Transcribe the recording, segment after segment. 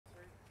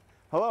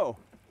Hello,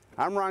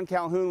 I'm Ron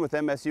Calhoun with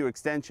MSU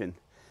Extension,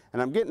 and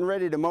I'm getting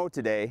ready to mow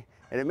today,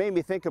 and it made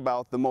me think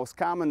about the most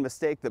common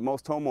mistake that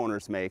most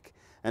homeowners make,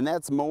 and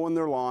that's mowing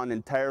their lawn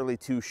entirely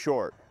too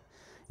short.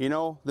 You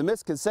know, the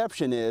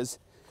misconception is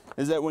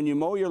that when you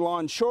mow your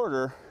lawn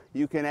shorter,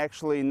 you can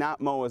actually not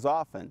mow as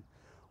often.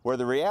 Where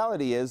the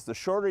reality is, the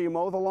shorter you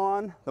mow the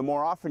lawn, the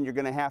more often you're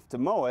going to have to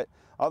mow it,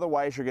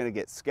 otherwise you're going to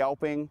get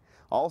scalping.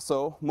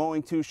 Also,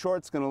 mowing too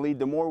short is going to lead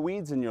to more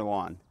weeds in your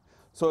lawn.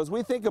 So as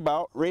we think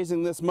about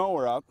raising this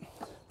mower up,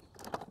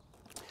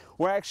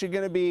 we're actually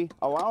going to be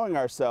allowing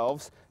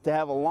ourselves to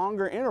have a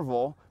longer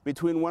interval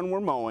between when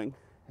we're mowing.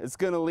 It's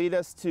going to lead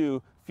us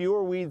to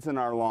fewer weeds in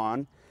our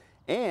lawn,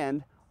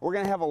 and we're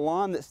going to have a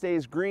lawn that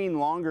stays green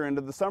longer into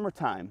the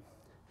summertime.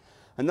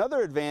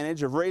 Another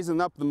advantage of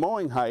raising up the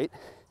mowing height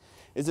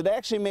is it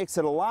actually makes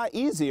it a lot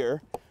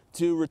easier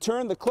to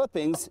return the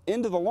clippings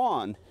into the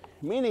lawn,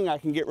 meaning I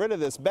can get rid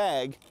of this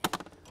bag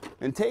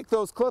and take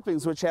those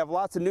clippings, which have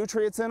lots of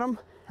nutrients in them,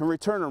 and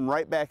return them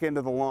right back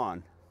into the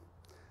lawn.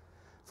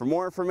 For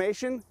more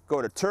information,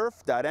 go to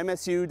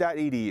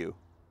turf.msu.edu.